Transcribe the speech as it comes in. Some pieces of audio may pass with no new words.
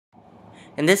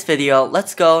In this video,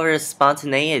 let's go over the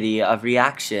spontaneity of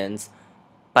reactions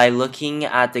by looking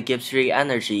at the Gibbs free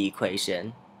energy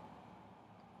equation.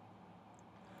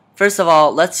 First of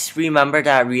all, let's remember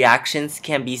that reactions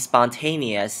can be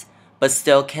spontaneous, but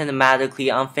still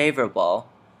kinematically unfavorable.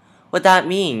 What that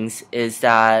means is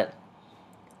that,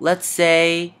 let's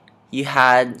say you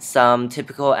had some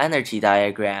typical energy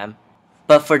diagram,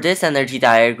 but for this energy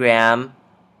diagram,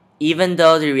 even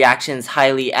though the reaction is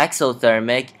highly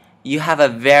exothermic, you have a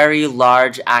very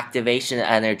large activation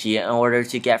energy in order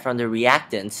to get from the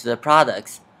reactants to the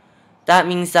products. That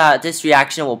means that this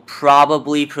reaction will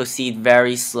probably proceed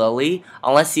very slowly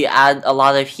unless you add a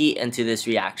lot of heat into this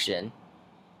reaction.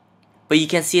 But you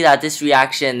can see that this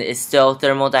reaction is still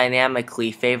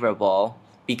thermodynamically favorable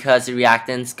because the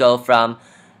reactants go from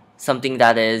something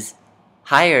that is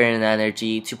higher in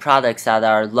energy to products that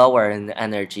are lower in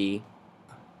energy.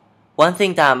 One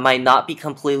thing that might not be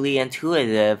completely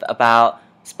intuitive about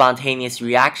spontaneous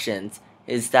reactions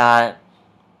is that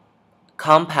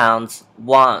compounds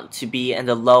want to be in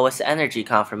the lowest energy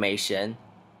conformation.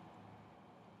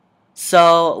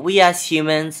 So we as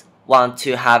humans want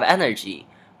to have energy.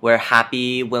 We're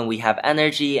happy when we have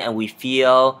energy and we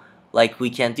feel like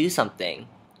we can do something.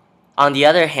 On the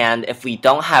other hand, if we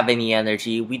don't have any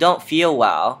energy, we don't feel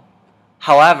well.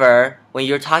 However, when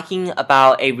you're talking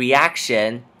about a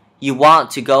reaction, you want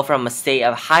to go from a state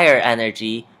of higher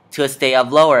energy to a state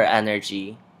of lower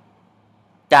energy.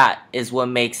 That is what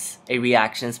makes a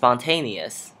reaction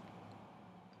spontaneous.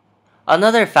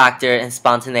 Another factor in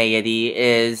spontaneity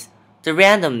is the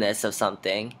randomness of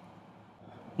something.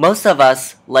 Most of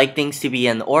us like things to be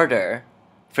in order.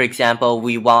 For example,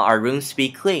 we want our rooms to be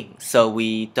clean so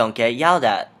we don't get yelled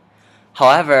at.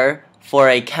 However, for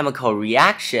a chemical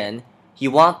reaction, you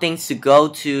want things to go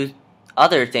to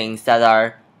other things that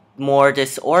are more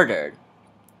disordered.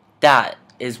 That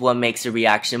is what makes a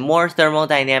reaction more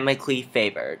thermodynamically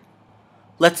favored.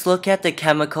 Let's look at the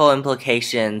chemical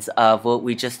implications of what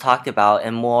we just talked about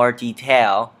in more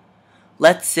detail.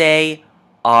 Let's say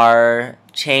our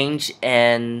change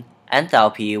in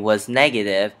enthalpy was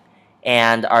negative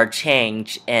and our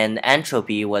change in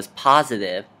entropy was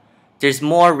positive. There's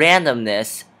more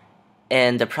randomness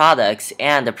in the products,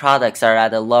 and the products are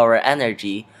at a lower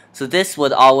energy, so this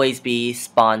would always be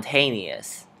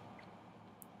spontaneous.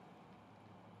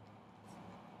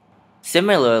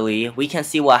 Similarly, we can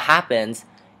see what happens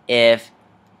if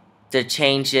the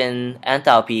change in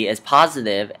enthalpy is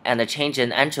positive and the change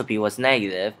in entropy was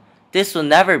negative. This will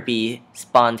never be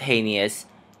spontaneous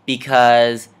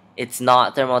because it's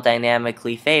not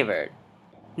thermodynamically favored.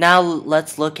 Now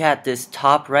let's look at this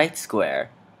top right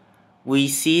square. We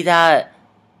see that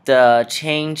the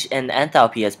change in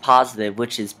enthalpy is positive,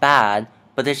 which is bad,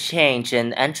 but the change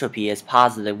in entropy is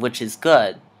positive, which is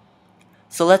good.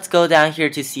 So let's go down here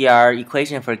to see our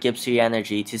equation for Gibbs free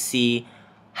energy to see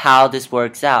how this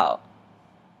works out.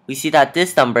 We see that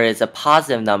this number is a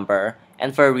positive number,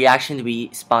 and for a reaction to be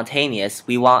spontaneous,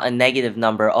 we want a negative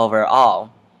number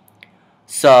overall.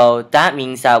 So that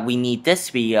means that we need this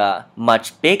to be a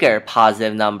much bigger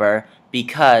positive number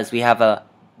because we have a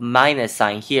minus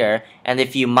sign here, and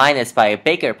if you minus by a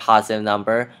bigger positive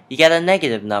number, you get a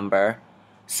negative number.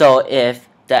 So if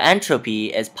the entropy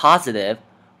is positive,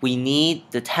 we need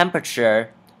the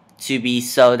temperature to be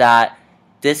so that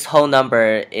this whole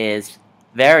number is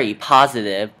very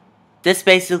positive. This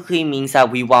basically means that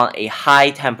we want a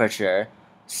high temperature,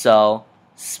 so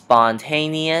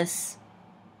spontaneous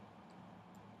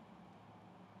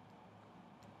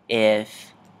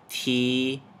if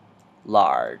T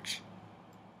large.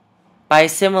 By a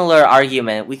similar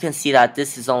argument, we can see that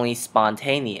this is only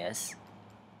spontaneous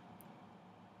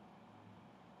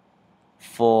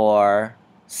for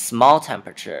small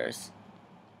temperatures.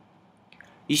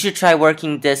 You should try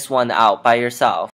working this one out by yourself.